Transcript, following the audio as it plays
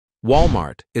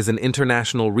Walmart is an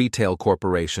international retail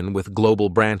corporation with global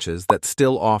branches that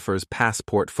still offers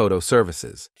passport photo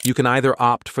services. You can either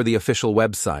opt for the official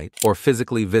website or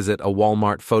physically visit a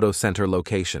Walmart photo center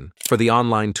location. For the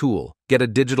online tool, get a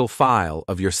digital file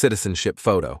of your citizenship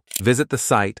photo. Visit the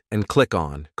site and click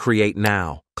on Create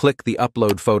Now. Click the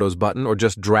Upload Photos button or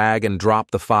just drag and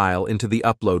drop the file into the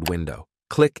upload window.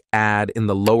 Click Add in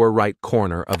the lower right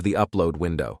corner of the upload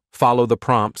window. Follow the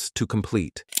prompts to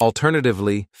complete.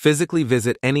 Alternatively, physically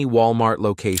visit any Walmart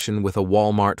location with a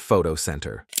Walmart photo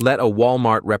center. Let a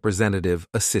Walmart representative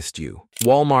assist you.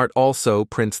 Walmart also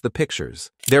prints the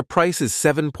pictures. Their price is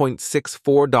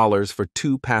 $7.64 for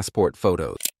 2 passport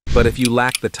photos. But if you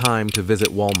lack the time to visit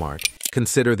Walmart,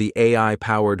 consider the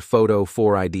AI-powered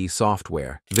PhotoforID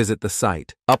software. Visit the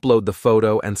site, upload the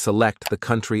photo, and select the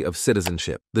country of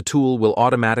citizenship. The tool will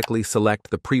automatically select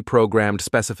the pre-programmed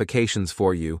specifications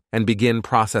for you and begin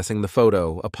processing the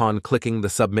photo upon clicking the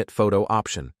Submit Photo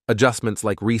option. Adjustments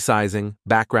like resizing,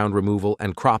 background removal,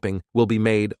 and cropping will be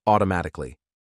made automatically.